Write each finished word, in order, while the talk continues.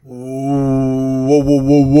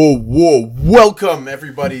Whoa. Welcome,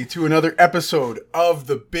 everybody, to another episode of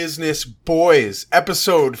The Business Boys,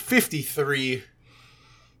 episode 53.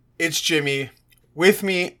 It's Jimmy. With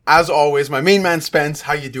me, as always, my main man, Spence.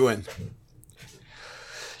 How you doing?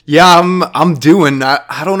 Yeah, I'm doing.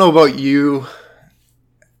 I don't know about you.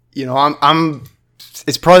 You know, I'm.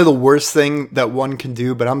 It's probably the worst thing that one can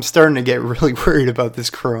do, but I'm starting to get really worried about this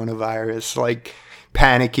coronavirus. Like,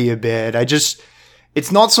 panicky a bit. It's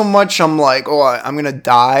not so much I'm like, oh, I'm going to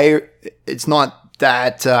die. It's not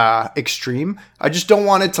that extreme. I just don't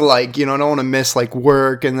want it to, like, you know, I don't want to miss, like,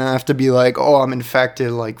 work and then have to be like, oh, I'm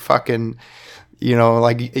infected. Like, fucking, you know,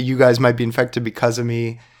 like, you guys might be infected because of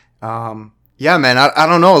me. Yeah, man, I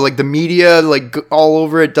don't know. Like, the media, like, all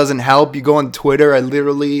over it doesn't help. You go on Twitter. I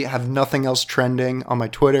literally have nothing else trending on my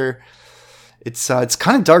Twitter. It's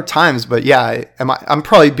kind of dark times, but yeah, I'm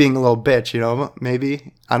probably being a little bitch, you know,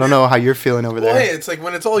 maybe. I don't know how you're feeling over there. Hey, it's like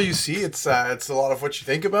when it's all you see, it's a lot of what you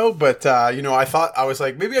think about. But, you know, I was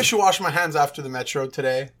like, maybe I should wash my hands after the metro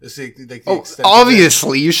today.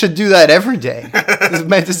 Obviously, you should do that every day.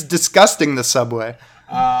 This is disgusting, the subway.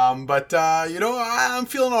 But you know, I'm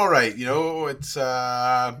feeling all right. You know, it's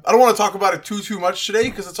I don't want to talk about it too much today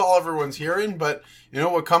because it's all everyone's hearing. But you know,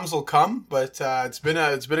 what comes will come. But it's been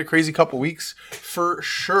a crazy couple weeks for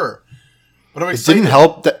sure. But I'm excited.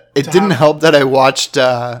 It didn't help that I watched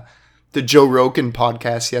the Joe Rogan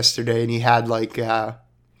podcast yesterday, and he had like a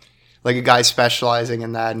guy specializing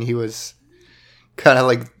in that, and he was kind of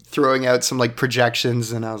like throwing out some like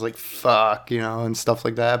projections, and I was like, fuck, you know, and stuff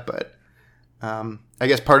like that. But I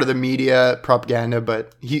guess part of the media propaganda,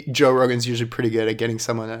 but Joe Rogan's usually pretty good at getting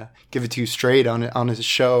someone to give it to you straight on his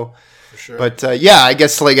show. For sure. But yeah, I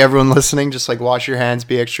guess like everyone listening, just like wash your hands,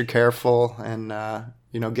 be extra careful, and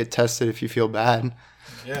you know, get tested if you feel bad.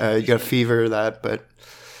 Yeah, you got a fever or that, but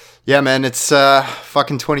yeah, man, it's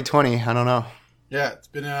fucking 2020. I don't know. Yeah, it's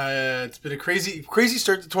been a crazy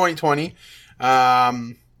start to 2020.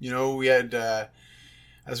 You know, we had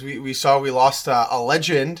as we saw, we lost a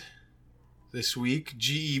legend this week.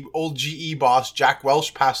 Old GE boss Jack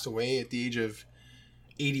Welch passed away at the age of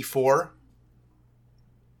 84.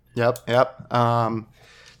 Yep.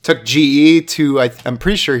 Took GE to, I'm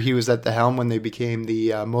pretty sure he was at the helm when they became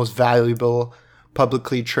the most valuable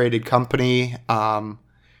publicly traded company.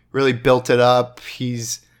 Really built it up.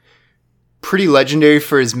 He's pretty legendary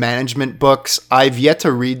for his management books. I've yet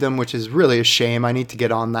to read them, which is really a shame. I need to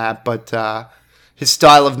get on that. But his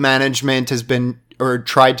style of management has been, or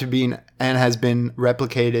tried to be, and has been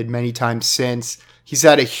replicated many times since. He's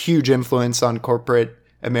had a huge influence on corporate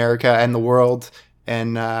America and the world.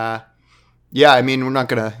 And yeah, I mean, we're not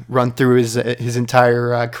going to run through his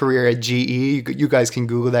entire career at GE. You guys can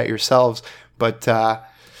Google that yourselves. But,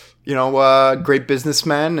 you know, great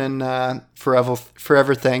businessman, and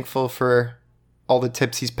forever thankful for all the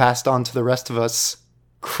tips he's passed on to the rest of us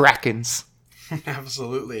Krakens.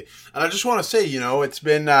 Absolutely. And I just want to say, you know, it's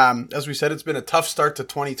been, as we said, it's been a tough start to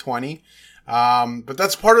 2020. But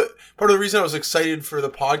that's part of the reason I was excited for the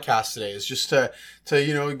podcast today, is just to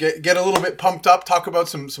you know, get a little bit pumped up, talk about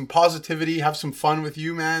some positivity, have some fun with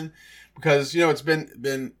you, man. Because, you know, it's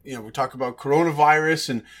been, you know, we talk about coronavirus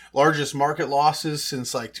and largest market losses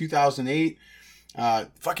since like 2008.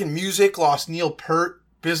 Fucking music lost Neil Peart,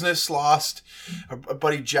 business lost a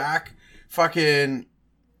buddy Jack, fucking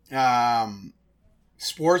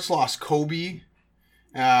sports lost Kobe.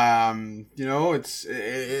 You know, it's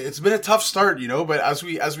been a tough start, you know, but as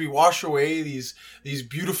we wash away these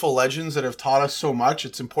beautiful legends that have taught us so much,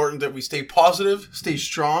 it's important that we stay positive, stay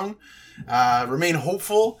strong, remain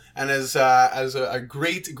hopeful, and as a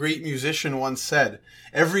great musician once said,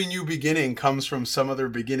 every new beginning comes from some other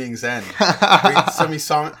beginning's end.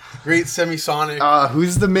 Great semisonic.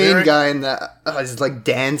 Who's the main guy in that? It's like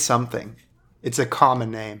Dan something. It's a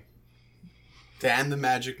common name. Dan the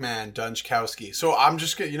Magic Man Dunchkowski. So I'm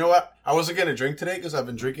just gonna, you know what? I wasn't gonna drink today because I've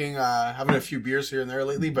been drinking, having a few beers here and there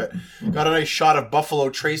lately. But got a nice shot of Buffalo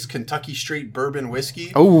Trace Kentucky Straight Bourbon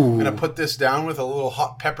Whiskey. Oh, I'm gonna put this down with a little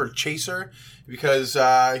hot pepper chaser because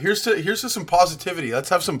here's to some positivity. Let's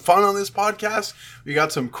have some fun on this podcast. We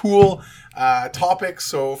got some cool topics.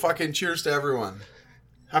 So fucking cheers to everyone.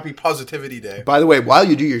 Happy Positivity Day. By the way, while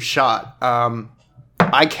you do your shot,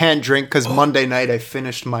 I can't drink because Monday night I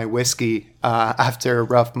finished my whiskey after a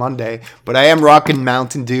rough Monday. But I am rocking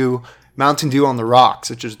Mountain Dew on the rocks,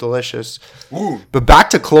 which is delicious. Ooh. But back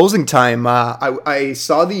to closing time, I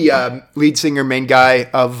saw the lead singer, main guy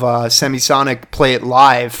of Semisonic play it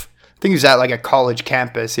live. I think he was at like a college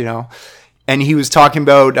campus, you know. And he was talking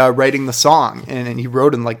about writing the song. And he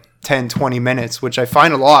wrote in like 10, 20 minutes, which I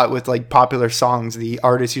find a lot with like popular songs. The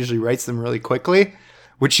artist usually writes them really quickly.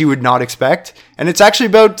 which you would not expect. And it's actually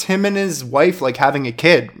about him and his wife like having a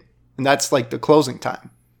kid, and that's like the closing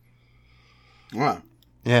time. Wow.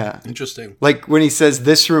 Yeah. Interesting. Like when he says,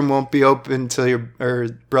 "This room won't be open till your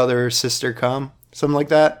brother or sister come," something like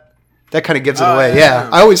that. That kind of gives it away. Yeah.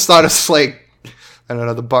 I always thought it's like, I don't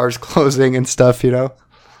know, the bar's closing and stuff, you know?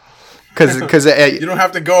 Because you don't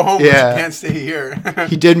have to go home. Yeah. You can't stay here.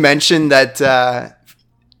 He did mention that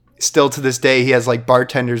still to this day, he has like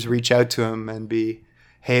bartenders reach out to him and be,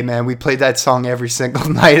 "Hey man, we played that song every single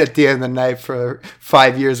night at the end of the night for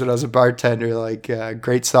 5 years when I was a bartender. Like,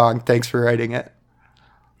 great song. Thanks for writing it."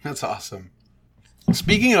 That's awesome.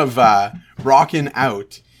 Speaking of rocking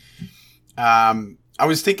out, I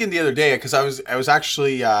was thinking the other day because I was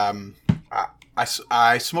actually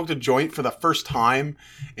I smoked a joint for the first time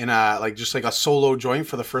in just a solo joint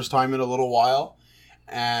for the first time in a little while,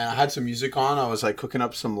 and I had some music on. I was like cooking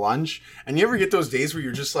up some lunch, and you ever get those days where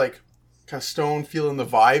you're just like kind of stoned, feeling the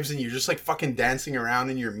vibes, and you're just like fucking dancing around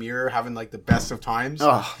in your mirror, having like the best of times.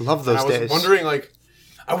 Oh, love those days. I was wondering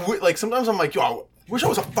sometimes I'm like, yo, I wish I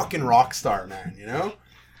was a fucking rock star, man. You know?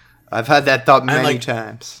 I've had that thought many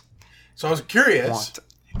times. So I was curious,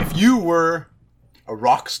 if you were a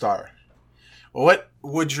rock star, what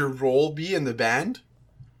would your role be in the band?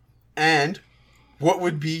 And what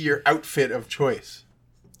would be your outfit of choice?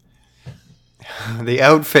 The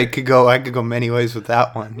outfit I could go many ways with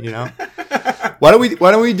that one, you know? Why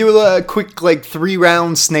don't we do a quick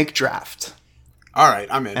 3-round snake draft? All right,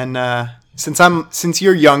 I'm in. And since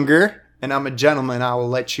you're younger and I'm a gentleman, I will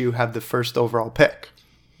let you have the first overall pick.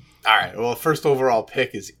 All right. Well, first overall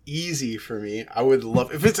pick is easy for me. I would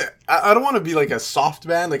love I don't want to be like a soft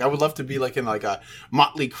band. Like I would love to be like in like a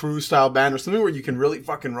Motley Crue style band or something where you can really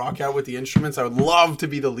fucking rock out with the instruments. I would love to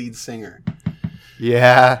be the lead singer.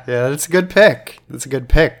 Yeah, that's a good pick. That's a good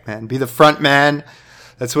pick, man. Be the front man.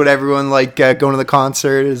 That's what everyone going to the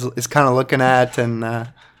concert is kind of looking at, and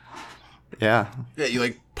yeah. Yeah, you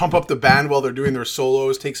like pump up the band while they're doing their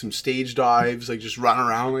solos, take some stage dives, like just run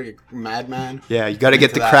around like a madman. Yeah, you got to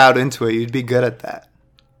get the crowd into it. You'd be good at that.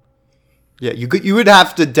 Yeah, you would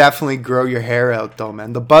have to definitely grow your hair out though,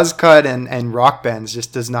 man. The buzz cut and rock bands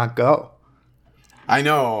just does not go. I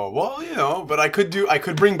know. Well, you know, but I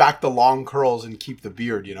could bring back the long curls and keep the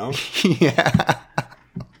beard, you know? Yeah.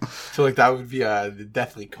 I feel like that would be a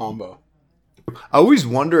deathly combo. I always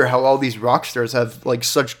wonder how all these rock stars have like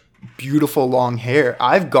such beautiful long hair.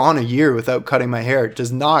 I've gone a year without cutting my hair. It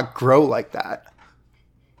does not grow like that.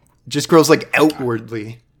 It just grows like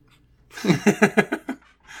outwardly.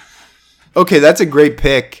 Okay, that's a great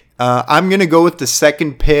pick. I'm going to go with the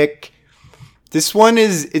second pick. This one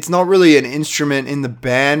it's not really an instrument in the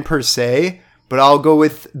band per se, but I'll go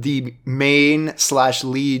with the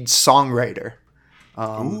main/lead songwriter.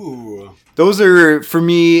 Ooh. Those are, for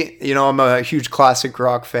me, you know, I'm a huge classic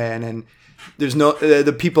rock fan, and there's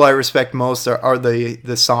the people I respect most are the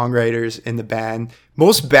songwriters in the band.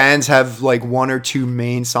 Most bands have like one or two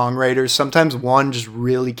main songwriters. Sometimes one just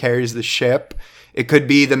really carries the ship. It could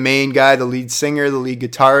be the main guy, the lead singer, the lead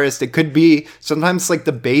guitarist. It could be sometimes like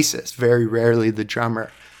the bassist, very rarely the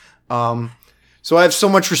drummer. So I have so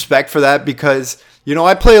much respect for that because, you know,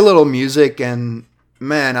 I play a little music and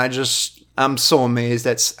man, I'm so amazed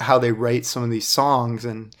at how they write some of these songs,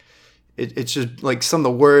 and it's just like some of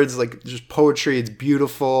the words, like just poetry. It's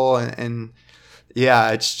beautiful, and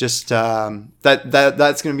yeah, it's just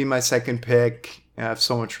that's gonna be my second pick. I have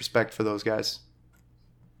so much respect for those guys.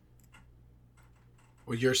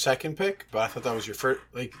 Well, your second pick, but I thought that was your first,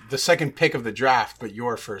 like the second pick of the draft, but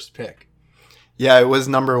your first pick. Yeah, it was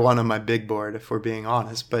number one on my big board, if we're being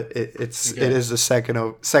honest. But it is the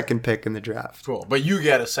second pick in the draft. Cool, but you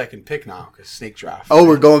get a second pick now because snake draft. Oh,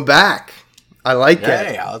 we're going back. I like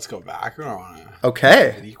it. Yeah, let's go back. We don't want to.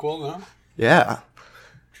 Okay. Equal, no? Yeah.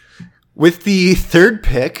 With the third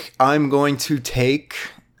pick, I'm going to take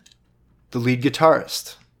the lead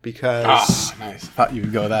guitarist because. Nice. Thought you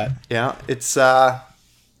would go that. Yeah, it's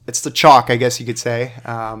the chalk, I guess you could say.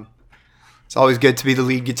 It's always good to be the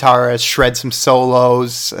lead guitarist, shred some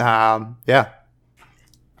solos. Yeah.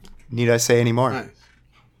 Need I say any more? Nice.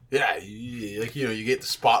 Yeah, you get the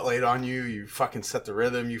spotlight on you. You fucking set the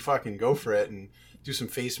rhythm. You fucking go for it and do some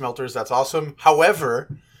face melters. That's awesome.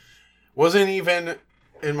 However, wasn't even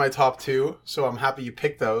in my top two, so I'm happy you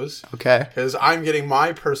picked those. Okay. Because I'm getting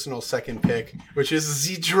my personal second pick, which is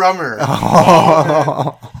the drummer.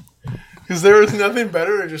 Oh. Because there is nothing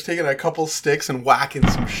better than just taking a couple sticks and whacking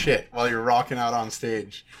some shit while you're rocking out on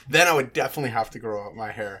stage. Then I would definitely have to grow out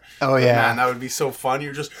my hair. Oh, yeah. Man, that would be so fun.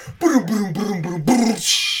 You're just boom, boom, boom, boom, boom,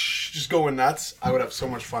 just going nuts. I would have so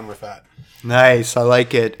much fun with that. Nice. I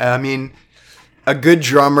like it. I mean, a good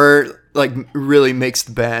drummer, like really makes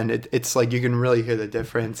the band. It's like you can really hear the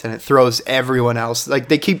difference, and it throws everyone else. Like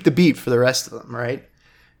they keep the beat for the rest of them, right?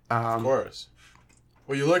 Of course.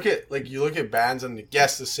 Well, you look at bands, and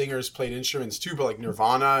yes, the singers played instruments too, but like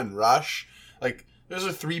Nirvana and Rush, like those are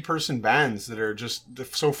 3-person bands that are just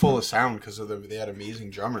so full of sound because they had amazing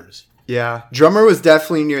drummers. Yeah, drummer was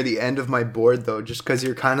definitely near the end of my board though, just because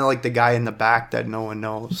you're kind of like the guy in the back that no one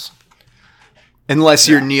knows, unless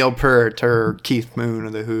you're Neil Peart or Keith Moon or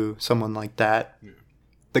the Who, someone like that. Yeah.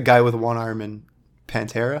 The guy with one arm in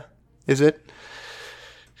Pantera, is it?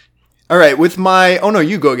 All right, with my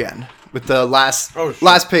you go again with the last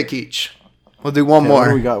pick each. We'll do one more. What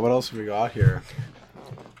do we got? What else have we got here?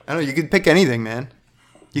 I don't know. You could pick anything, man.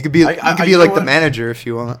 You could be like the manager if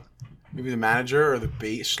you want. Maybe the manager or the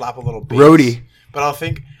bass, slap a little bass. Roadie. But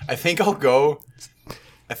I think I'll go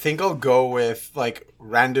with like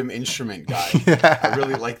random instrument guy. Yeah. I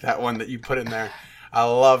really like that one that you put in there. I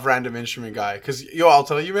love random instrument guy because I'll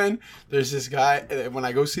tell you, man. There's this guy when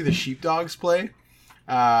I go see the Sheepdogs play.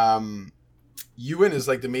 Ewan is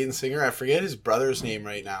like the main singer. I forget his brother's name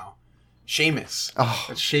right now. Seamus. Oh,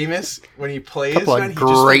 but Seamus when he plays, man, he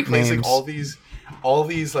just plays names. Like all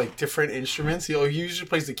these like different instruments. He usually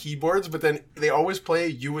plays the keyboards, but then they always play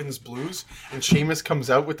Ewan's blues, and Seamus comes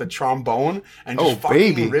out with the trombone and just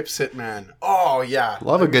fucking rips it, man. Oh yeah,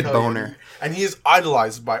 love a good boner. And he is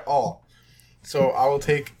idolized by all. So I will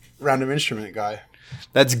take random instrument guy.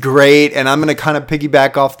 That's great, and I'm gonna kind of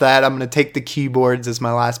piggyback off that. I'm gonna take the keyboards as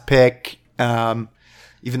my last pick, even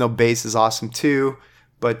though bass is awesome too.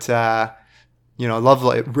 But I love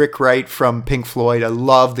like Rick Wright from Pink Floyd. I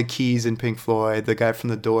love the keys in Pink Floyd. The guy from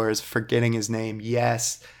The Doors, forgetting his name.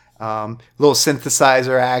 Yes. Little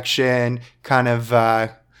synthesizer action, kind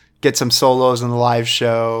of get some solos in the live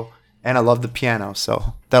show. And I love the piano.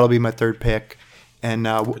 So that'll be my third pick. And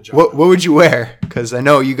what would you wear? Because I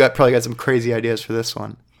know you probably got some crazy ideas for this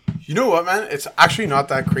one. You know what, man? It's actually not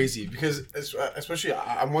that crazy because especially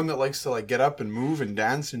I'm one that likes to like get up and move and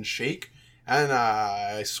dance and shake. And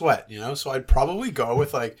I sweat, so I'd probably go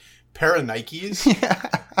with like pair of Nikes,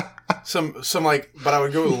 some like, but I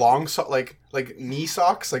would go with long like knee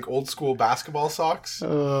socks, like old school basketball socks.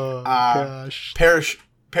 Oh gosh,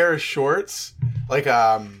 pair of shorts, like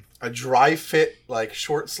a dry fit like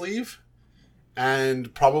short sleeve,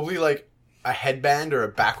 and probably like a headband or a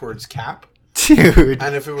backwards cap. Dude,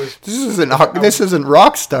 and if it was this isn't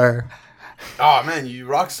Rockstar. Oh man,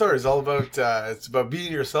 Rockstar is all about it's about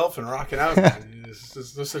being yourself and rocking out.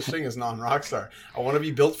 There's no such thing as non-rockstar. I want to be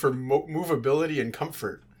built for movability and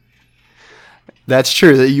comfort. That's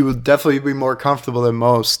true. That you would definitely be more comfortable than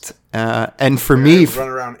most. And for me, run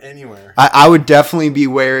around anywhere. I would definitely be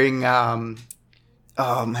wearing.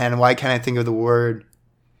 Oh man, why can't I think of the word?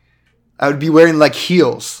 I would be wearing like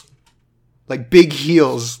heels, like big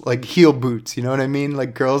heels, like heel boots. You know what I mean?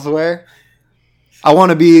 Like girls wear. I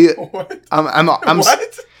want to be. What? I'm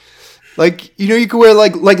what? Like you can wear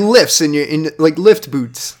like lifts in like lift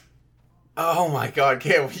boots. Oh my god!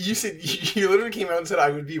 Cam, you said you literally came out and said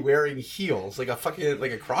I would be wearing heels, like a fucking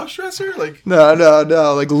like a cross dresser, like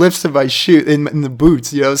no, like lifts in my shoe in the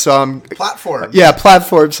boots, So I'm platform. Yeah,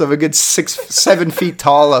 platform. So I'm a good 6-7 feet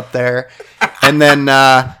tall up there, and then you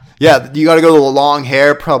got to go to the long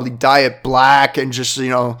hair, probably dye it black, and just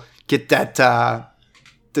get that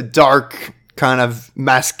the dark kind of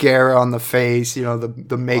mascara on the face,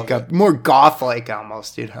 the makeup, more goth-like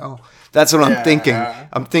almost, That's what I'm thinking.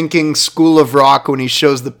 I'm thinking School of Rock when he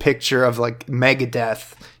shows the picture of like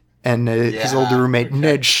Megadeth and his older roommate,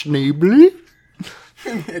 Ned Schneebly.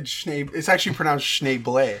 Ned Schneebly. It's actually pronounced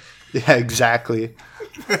Schneebly. Yeah, exactly.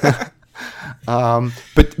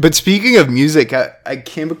 But speaking of music, I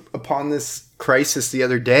came upon this crisis the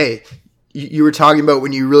other day. You were talking about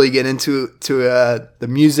when you really get into the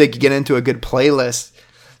music, you get into a good playlist.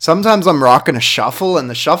 Sometimes I'm rocking a shuffle and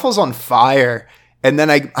the shuffle's on fire. And then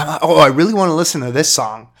I really want to listen to this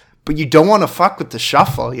song. But you don't want to fuck with the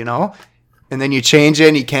shuffle, And then you change it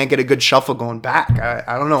and you can't get a good shuffle going back.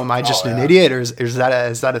 I don't know. Am I just an idiot or is that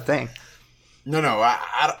a thing? No.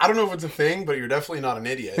 I don't know if it's a thing, but you're definitely not an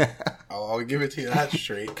idiot. I'll give it to you that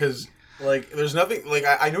straight. Because... like, there's nothing, like,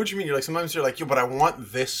 I know what you mean. You're like, sometimes you're like, but I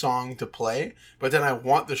want this song to play, but then I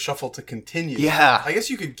want the shuffle to continue. Yeah. I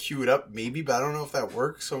guess you could cue it up, maybe, but I don't know if that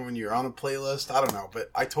works. So when you're on a playlist, I don't know,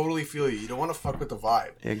 but I totally feel you. You don't want to fuck with the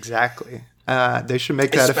vibe. Exactly. They should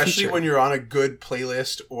make that a feature. Especially when you're on a good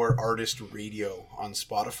playlist or artist radio on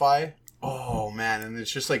Spotify. Oh, man. And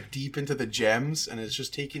it's just, like, deep into the gems, and it's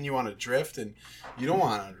just taking you on a drift, and you don't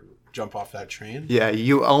want to jump off that train. Yeah,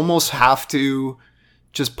 you almost have to...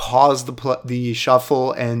 just pause the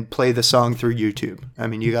shuffle and play the song through YouTube. I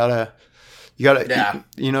mean, you gotta You gotta,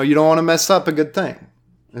 you don't want to mess up a good thing.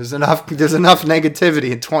 There's enough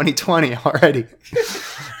negativity in 2020 already.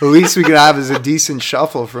 The least we could have is a decent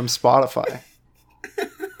shuffle from Spotify.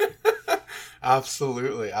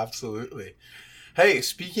 Absolutely. Hey,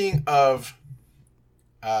 speaking of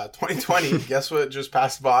 2020, guess what just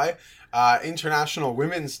passed by? International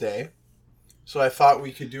Women's Day. So I thought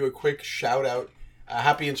we could do a quick shout out.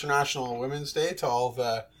 Happy International Women's Day to all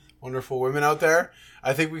the wonderful women out there.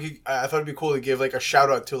 I think I thought it'd be cool to give like a shout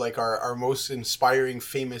out to like our most inspiring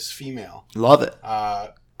famous female. Love it. I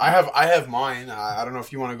have mine. I don't know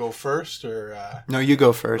if you want to go first or no, you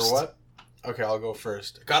go first. Or what? Okay, I'll go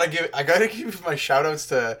first. I gotta give my shout outs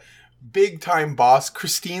to big time boss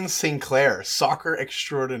Christine Sinclair, soccer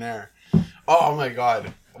extraordinaire. Oh my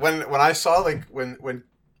god. When I saw like when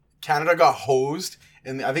Canada got hosed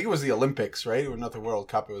in I think it was the Olympics, right? It was not the World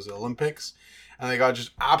Cup, it was the Olympics. And they got just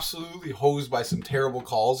absolutely hosed by some terrible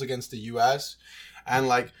calls against the US. And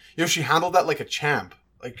like, she handled that like a champ.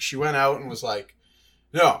 Like she went out and was like,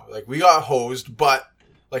 no, like we got hosed, but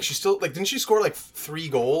like she still like didn't she score like 3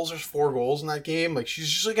 goals or 4 goals in that game? Like she's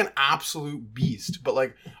just like an absolute beast, but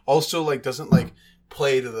like also like doesn't like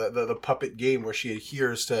play to the puppet game where she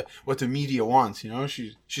adheres to what the media wants,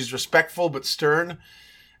 She's respectful but stern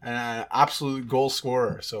and an absolute goal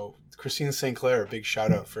scorer. So Christine Sinclair, a big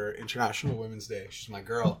shout out for International Women's Day. She's my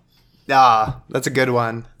girl. That's a good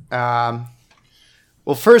one. Well,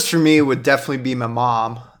 first for me would definitely be my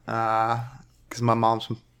mom, because my mom's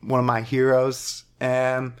one of my heroes.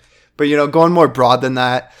 But going more broad than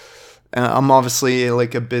that, I'm obviously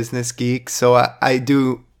like a business geek, so I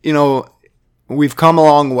do. We've come a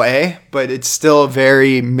long way, but it's still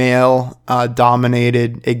very male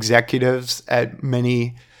dominated executives at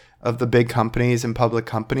many of the big companies and public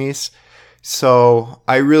companies. So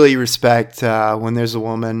I really respect when there's a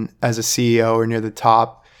woman as a CEO or near the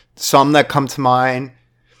top. Some that come to mind,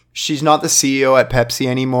 she's not the CEO at Pepsi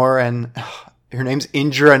anymore, and her name's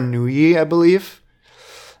Indra Nooyi, I believe.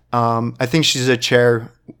 I think she's a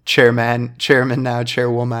chairman now,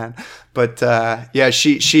 chairwoman. But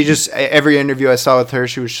she just, every interview I saw with her,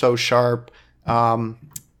 she was so sharp.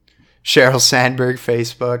 Sheryl Sandberg,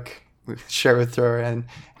 Facebook, share with her, and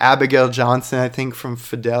Abigail Johnson, I think from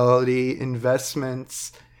Fidelity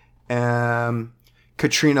Investments,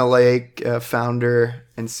 Katrina Lake, founder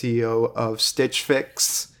and CEO of Stitch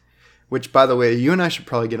Fix, which, by the way, you and I should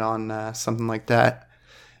probably get on something like that.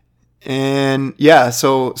 And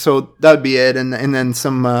so that would be it. And then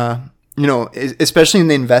some, especially in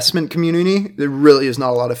the investment community, there really is not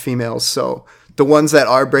a lot of females. So the ones that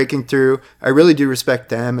are breaking through, I really do respect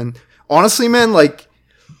them. And honestly, man, like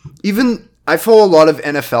even I follow a lot of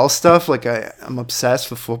NFL stuff. Like I'm obsessed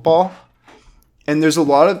with football, and there's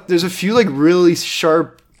a few like really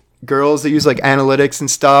sharp girls that use like analytics and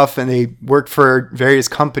stuff, and they work for various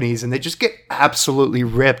companies, and they just get absolutely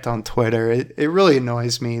ripped on Twitter. It really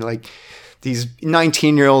annoys me. Like these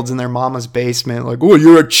 19-year-olds in their mama's basement, like, oh,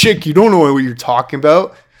 you're a chick, you don't know what you're talking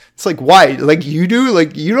about. It's like, why? Like you do?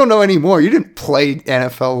 Like you don't know anymore. You didn't play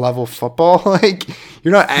NFL level football. Like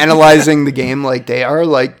you're not analyzing the game like they are.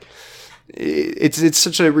 Like it's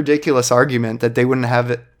such a ridiculous argument that they wouldn't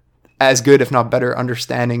have it as good, if not better,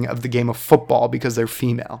 understanding of the game of football because they're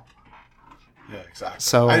female. Yeah, exactly.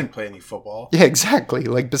 So I didn't play any football. Yeah, exactly.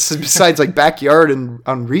 Like besides like backyard and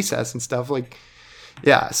on recess and stuff. Like,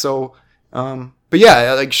 yeah. So, but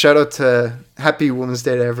yeah, like shout out to Happy Women's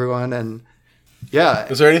Day to everyone. And yeah.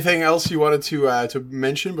 Is there anything else you wanted to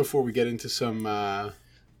mention before we get into some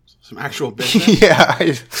actual business?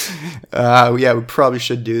 Yeah, we probably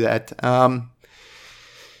should do that.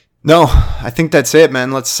 No, I think that's it,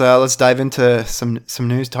 man. Let's dive into some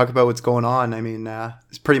news, talk about what's going on. I mean,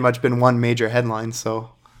 it's pretty much been one major headline,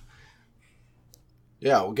 so.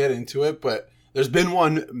 Yeah, we'll get into it, but there's been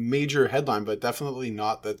one major headline, but definitely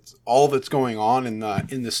not that's all that's going on in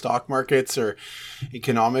the stock markets or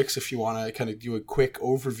economics. If you want to kind of do a quick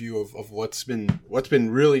overview of what's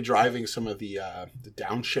been really driving some of the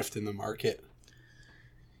downshift in the market.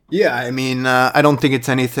 Yeah, I mean, I don't think it's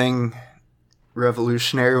anything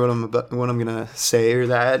revolutionary what I'm gonna say, or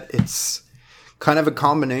that it's kind of a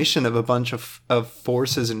combination of a bunch of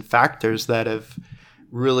forces and factors that have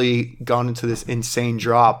really gone into this insane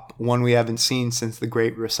drop, one we haven't seen since the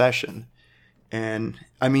Great Recession. And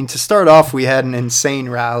I mean, to start off, we had an insane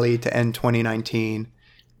rally to end 2019.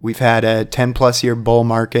 We've had a 10 plus year bull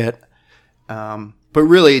market, but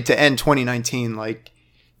really to end 2019, like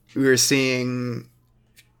we were seeing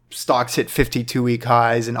stocks hit 52-week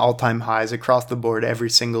highs and all-time highs across the board every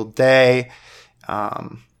single day.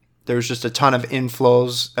 There was just a ton of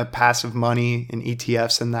inflows of passive money in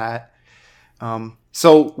ETFs and that.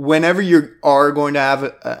 So whenever you are going to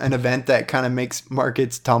have an event that kind of makes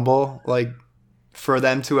markets tumble, like for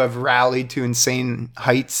them to have rallied to insane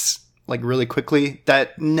heights like really quickly,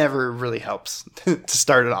 that never really helps to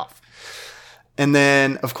start it off. And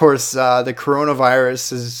then, of course, the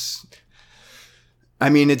coronavirus is, I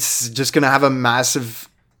mean, it's just going to have a massive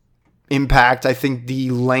impact. I think the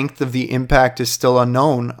length of the impact is still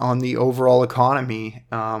unknown on the overall economy.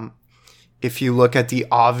 If you look at the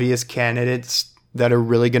obvious candidates that are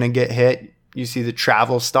really going to get hit, you see the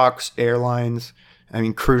travel stocks, airlines, I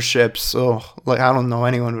mean, cruise ships. Oh, like, I don't know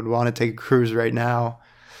anyone would want to take a cruise right now,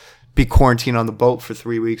 be quarantined on the boat for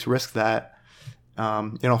 3 weeks, risk that.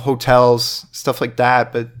 Hotels, stuff like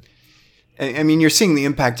that. But I mean, you're seeing the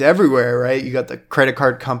impact everywhere, right? You got the credit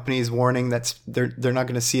card companies warning that they're not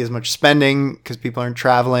going to see as much spending because people aren't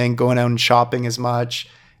traveling, going out and shopping as much.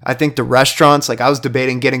 I think the restaurants, like I was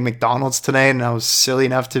debating getting McDonald's today, and I was silly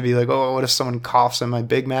enough to be like, oh, what if someone coughs on my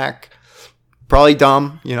Big Mac? Probably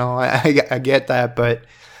dumb, I get that, but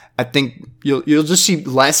I think you'll just see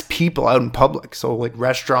less people out in public. So like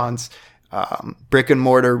restaurants, brick and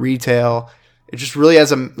mortar retail, it just really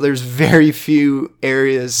there's very few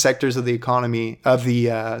sectors of the economy, of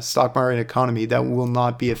the stock market economy, that will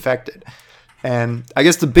not be affected. And I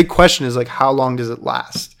guess the big question is like, how long does it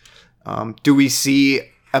last? Do we see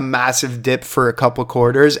a massive dip for a couple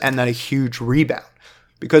quarters and then a huge rebound?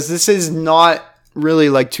 Because this is not really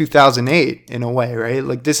like 2008 in a way, right?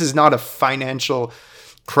 Like this is not a financial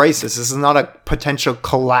crisis. This is not a potential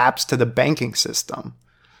collapse to the banking system.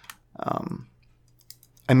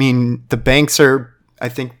 I mean, the banks are, I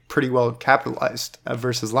think, pretty well capitalized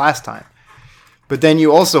versus last time. But then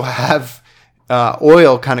you also have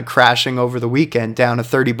oil kind of crashing over the weekend down to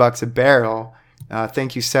 $30 a barrel.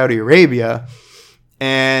 Thank you, Saudi Arabia.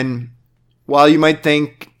 And while you might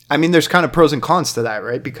think, I mean, there's kind of pros and cons to that,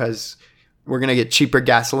 right? Because we're going to get cheaper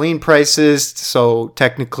gasoline prices. So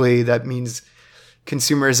technically that means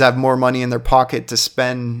consumers have more money in their pocket to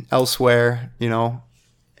spend elsewhere,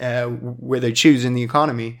 where they choose in the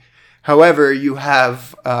economy. However, you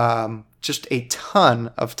have just a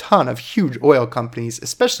ton of huge oil companies,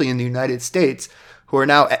 especially in the United States, who are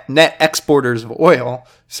now net exporters of oil.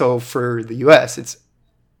 So for the U.S.,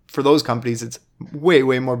 for those companies, it's way,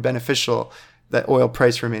 way more beneficial that oil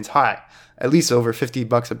price remains high, at least over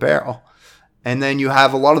 $50 a barrel. And then you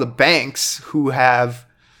have a lot of the banks who have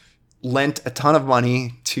lent a ton of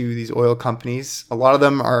money to these oil companies. A lot of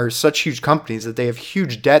them are such huge companies that they have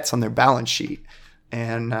huge debts on their balance sheet.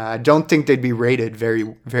 And I don't think they'd be rated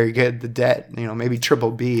very, very good, the debt, maybe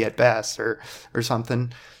triple B at best or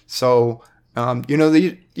something. So, you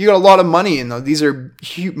got a lot of money in those. These are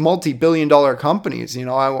huge, multi-billion-dollar companies.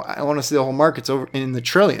 I want to see the whole market's over in the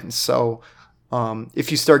trillions. So if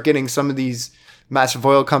you start getting some of these massive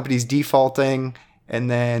oil companies defaulting, and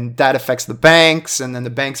then that affects the banks, and then the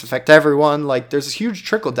banks affect everyone. Like there's huge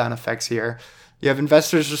trickle-down effects here. You have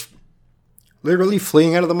investors just literally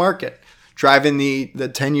fleeing out of the market, driving the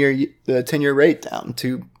 10-year rate down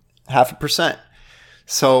to 0.5%.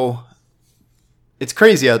 So it's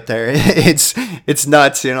crazy out there. It's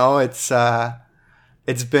nuts.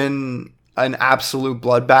 It's been an absolute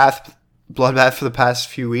bloodbath for the past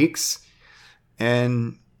few weeks,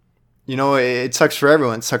 and it sucks for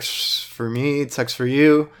everyone. It sucks for me. It sucks for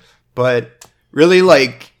you. But really,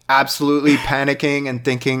 like, absolutely panicking and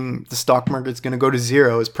thinking the stock market's going to go to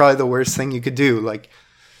zero is probably the worst thing you could do. Like,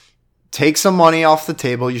 take some money off the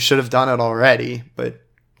table. You should have done it already. But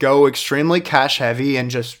go extremely cash heavy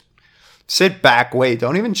and just sit back. Wait.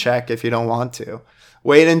 Don't even check if you don't want to.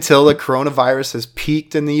 Wait until the coronavirus has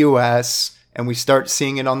peaked in the U.S. and we start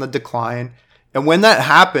seeing it on the decline. And when that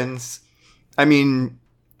happens, I mean,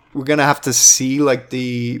 we're going to have to see like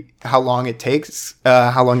how long it takes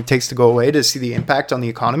to go away to see the impact on the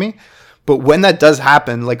economy. But when that does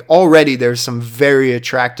happen, like already there's some very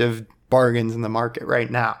attractive bargains in the market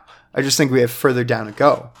right now. I just think we have further down to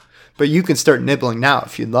go, but you can start nibbling now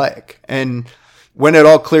if you'd like. And when it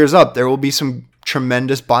all clears up, there will be some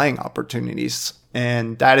tremendous buying opportunities.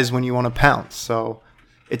 And that is when you want to pounce. So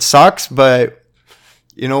it sucks, but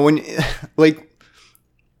when like,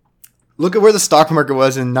 look at where the stock market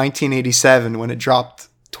was in 1987 when it dropped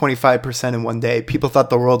 25% in one day. People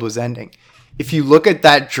thought the world was ending. If you look at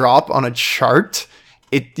that drop on a chart,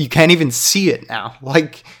 you can't even see it now.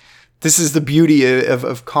 Like, this is the beauty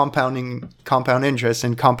of compound interest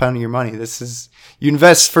and compounding your money. You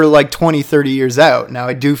invest for like 20, 30 years out. Now,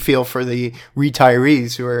 I do feel for the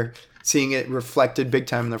retirees who are seeing it reflected big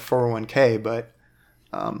time in their 401k, but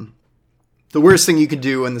the worst thing you could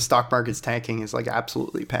do when the stock market's tanking is like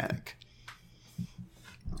absolutely panic.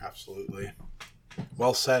 Absolutely.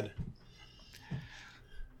 Well said.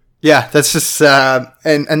 Yeah, that's just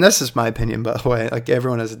and that's just my opinion, by the way. Like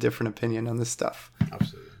everyone has a different opinion on this stuff.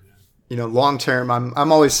 Absolutely. You know, long term,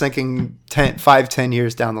 I'm always thinking 10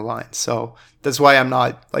 years down the line. So that's why I'm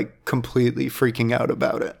not like completely freaking out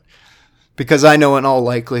about it, because I know in all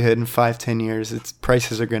likelihood in 5-10 years, its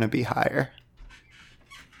prices are going to be higher.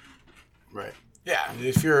 Right. Yeah.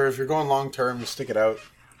 If you're going long term, stick it out.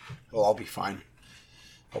 It'll all be fine.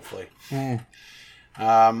 Hopefully.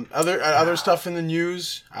 Other stuff in the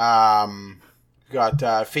news. We got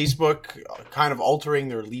Facebook kind of altering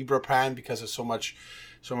their Libra plan because of so much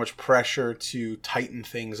pressure to tighten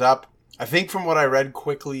things up. I think from what I read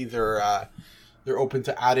quickly, they're open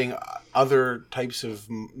to adding other types of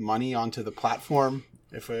money onto the platform.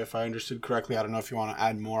 If I understood correctly, I don't know if you want to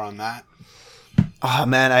add more on that. Oh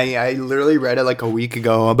man, I literally read it like a week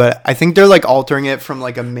ago, but I think they're like altering it from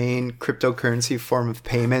like a main cryptocurrency form of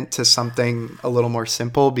payment to something a little more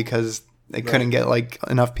simple because they couldn't get like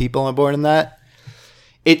enough people on board in that.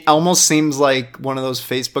 It almost seems like one of those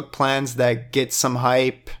Facebook plans that gets some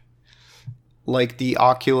hype, like the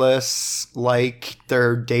Oculus, like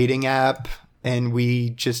their dating app, and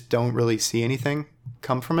we just don't really see anything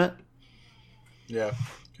come from it. Yeah,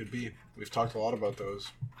 could be. We've talked a lot about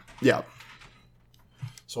those. Yeah.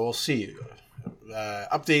 So we'll see.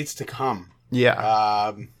 Updates to come.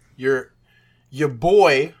 Yeah. Your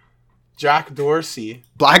boy, Jack Dorsey.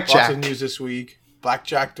 Black Jack. Lots of news this week. Black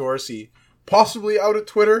Jack Dorsey. Possibly out at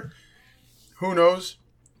Twitter. Who knows?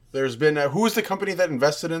 There's been... who was the company that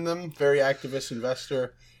invested in them? Very activist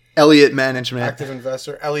investor. Elliott Management. Active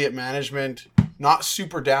investor. Elliott Management. Not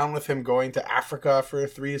super down with him going to Africa for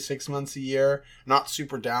 3 to 6 months a year. Not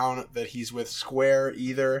super down that he's with Square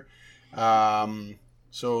either.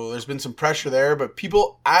 So there's been some pressure there, but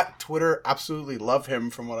people at Twitter absolutely love him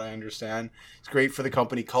from what I understand. It's great for the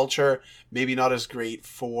company culture, maybe not as great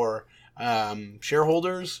for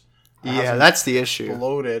shareholders. Yeah, that's the issue.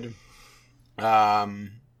 Bloated. So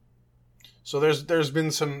there's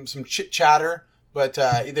been some chit chatter, but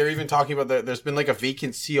they're even talking about there's been like a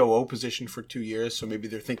vacant COO position for 2 years, so maybe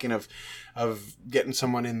they're thinking of getting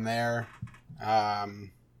someone in there.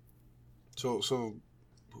 So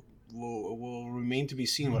will remain to be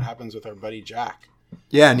seen what happens with our buddy Jack.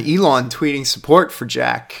 Yeah, and Elon tweeting support for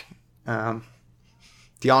Jack. The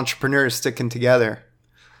entrepreneurs sticking together.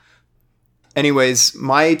 Anyways,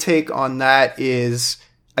 my take on that is,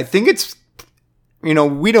 I think it's, we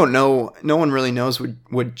don't know. No one really knows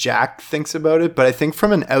what Jack thinks about it, but I think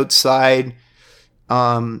from an outside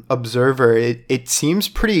observer, it seems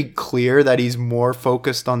pretty clear that he's more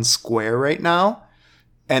focused on Square right now,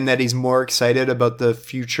 and that he's more excited about the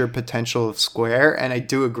future potential of Square. And I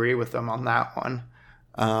do agree with him on that one.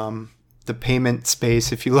 The payment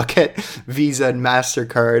space, if you look at Visa and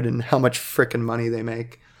MasterCard and how much freaking money they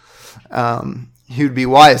make, he would be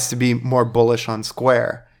wise to be more bullish on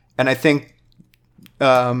Square. And I think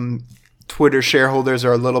Twitter shareholders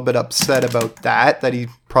are a little bit upset about that he's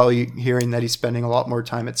probably hearing that he's spending a lot more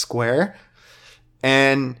time at Square.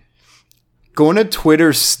 And going to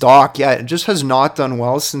Twitter's stock, it just has not done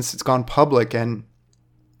well since it's gone public. And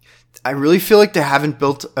I really feel like they haven't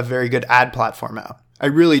built a very good ad platform out. I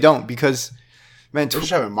really don't, because, man, They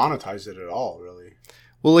just haven't monetized it at all, really.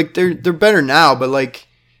 Well, like they're better now, but like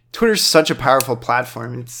Twitter's such a powerful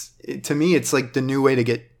platform. To me, it's like the new way to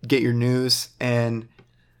get your news. And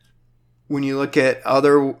when you look at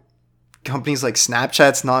other companies like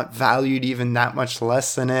Snapchat's not valued even that much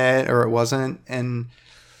less than it, or it wasn't. And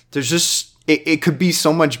there's just, it could be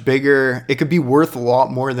so much bigger. It could be worth a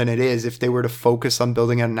lot more than it is if they were to focus on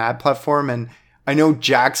building out an ad platform. And I know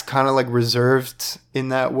Jack's kind of like reserved in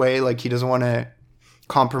that way. Like he doesn't want to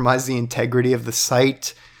compromise the integrity of the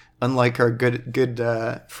site, unlike our good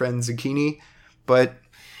friend Zucchini. But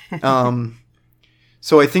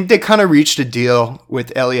so I think they kind of reached a deal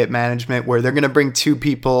with Elliott Management where they're going to bring 2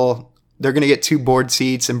 people. They're going to get 2 board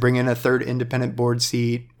seats and bring in a 3rd independent board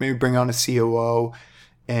seat. Maybe bring on a COO.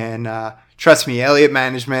 And trust me, Elliott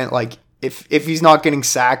Management, like if he's not getting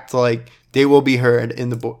sacked, like they will be heard in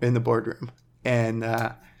the boardroom. And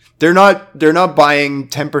they're not buying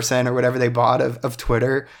 10% or whatever they bought of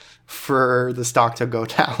Twitter for the stock to go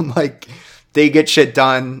down. Like they get shit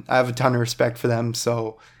done. I have a ton of respect for them.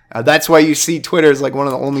 So that's why you see Twitter is like one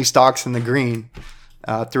of the only stocks in the green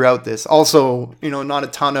throughout this. Also, not a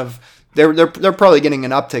ton of they're probably getting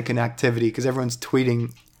an uptick in activity because everyone's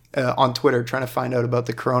tweeting on Twitter trying to find out about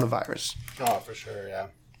the coronavirus. Oh, for sure, yeah.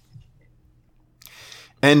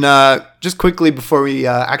 And just quickly before we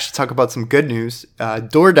actually talk about some good news,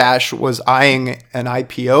 DoorDash was eyeing an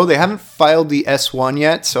IPO. They haven't filed the S1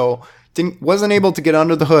 yet, so wasn't able to get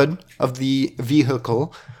under the hood of the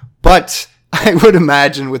vehicle. But I would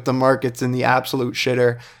imagine with the markets in the absolute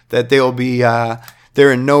shitter that they'll be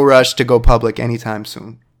they're in no rush to go public anytime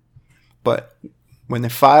soon. But when they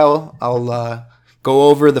file, I'll go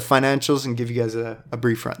over the financials and give you guys a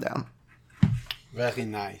brief rundown. Very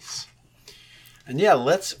nice. And yeah,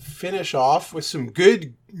 let's finish off with some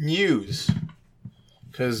good news.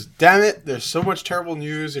 Because, damn it, there's so much terrible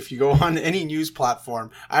news if you go on any news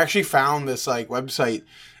platform. I actually found this website.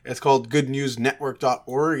 It's called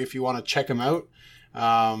goodnewsnetwork.org if you want to check them out.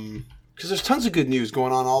 Because there's tons of good news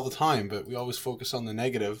going on all the time, but we always focus on the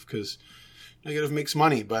negative because negative makes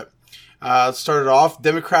money. But let's start it off.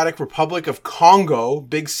 Democratic Republic of Congo,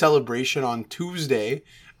 big celebration on Tuesday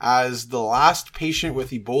as the last patient with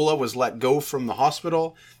Ebola was let go from the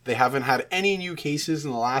hospital. They haven't had any new cases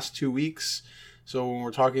in the last 2 weeks. So when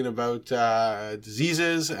we're talking about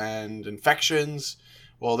diseases and infections,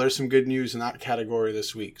 well, there's some good news in that category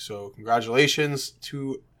this week. So congratulations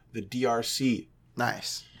to the DRC.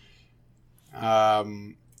 Nice.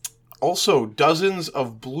 Also, dozens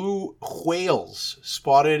of blue whales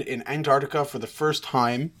spotted in Antarctica for the first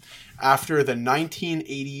time after the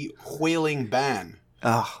 1980 whaling ban.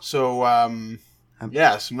 Oh. So,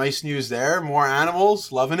 yeah, some nice news there. More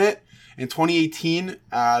animals, loving it. In 2018,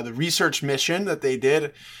 the research mission that they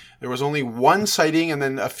did, there was only one sighting and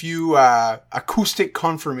then a few acoustic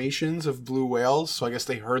confirmations of blue whales. So I guess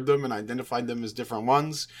they heard them and identified them as different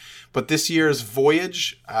ones. But this year's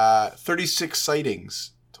voyage, 36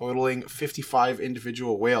 sightings, totaling 55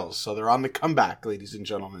 individual whales. So they're on the comeback, ladies and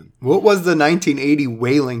gentlemen. What was the 1980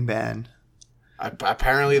 whaling ban?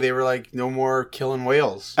 Apparently they were like, no more killing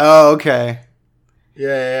whales. Oh, okay.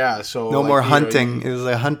 Yeah. So no more hunting. It was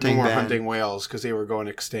a hunting ban. No more hunting whales because they were going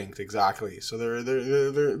extinct. Exactly. So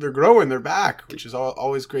they're growing. They're back, which is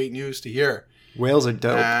always great news to hear. Whales are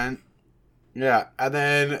dope. And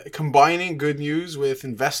then combining good news with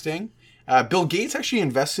investing, Bill Gates actually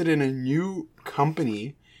invested in a new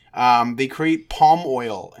company. They create palm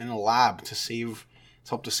oil in a lab to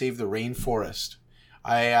help to save the rainforest.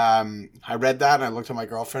 I read that and I looked at my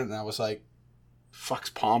girlfriend and I was like, fuck's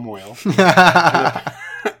palm oil.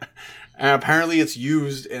 And apparently it's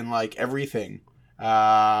used in like everything.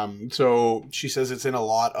 So she says it's in a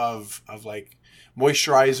lot of like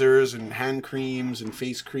moisturizers and hand creams and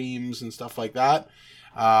face creams and stuff like that.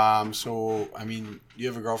 So I mean, you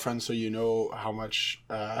have a girlfriend, so you know how much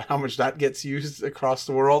that gets used across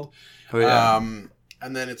the world. Oh, yeah.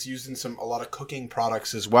 And then it's used in a lot of cooking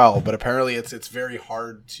products as well. But apparently it's very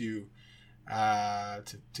hard to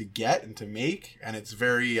get and to make, and it's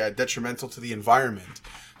very detrimental to the environment.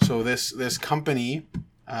 So this company,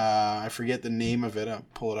 I forget the name of it. I'll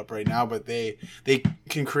pull it up right now, but they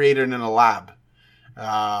can create it in a lab,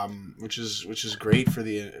 which is great for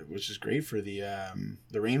the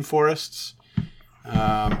rainforests.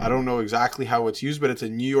 I don't know exactly how it's used, but it's a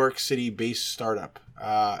New York City based startup.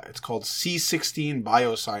 It's called C16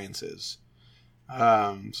 Biosciences.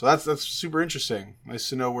 So that's super interesting. Nice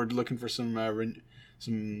to know we're looking for some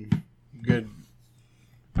good,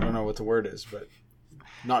 I don't know what the word is, but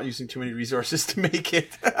not using too many resources to make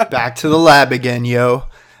it. Back to the lab again, yo.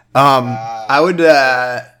 I would,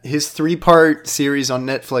 his 3-part series on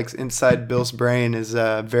Netflix, Inside Bill's Brain, is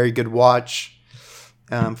a very good watch.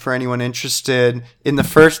 For anyone interested. In the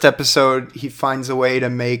first episode, he finds a way to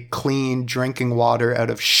make clean drinking water out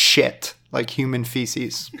of shit, like human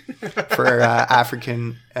feces, for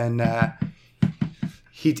African. And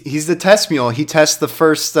he's the test mule. He tests the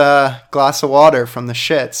first glass of water from the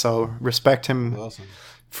shit. So respect him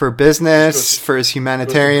for business, for his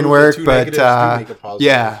humanitarian work. But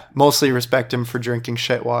yeah, mostly respect him for drinking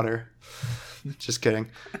shit water. Just kidding.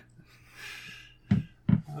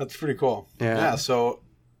 That's pretty cool. Yeah. So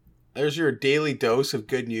there's your daily dose of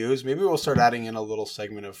good news. Maybe we'll start adding in a little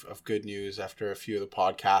segment of good news after a few of the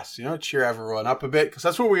podcasts, cheer everyone up a bit, because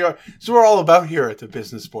that's what we are. That's what we're all about here at the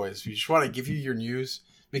Business Boys. We just want to give you your news,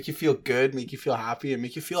 make you feel good, make you feel happy, and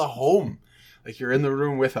make you feel at home, like you're in the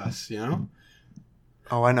room with us,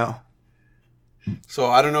 Oh, I know. So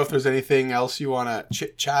I don't know if there's anything else you want to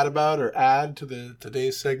chit-chat about or add to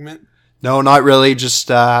today's segment. No, not really.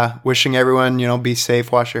 Just wishing everyone, be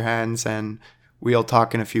safe, wash your hands, and we'll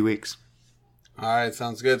talk in a few weeks. All right,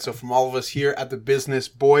 sounds good. So from all of us here at the Business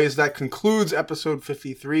Boys, that concludes episode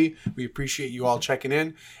 53. We appreciate you all checking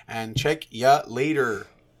in, and check ya later.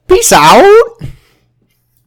 Peace out.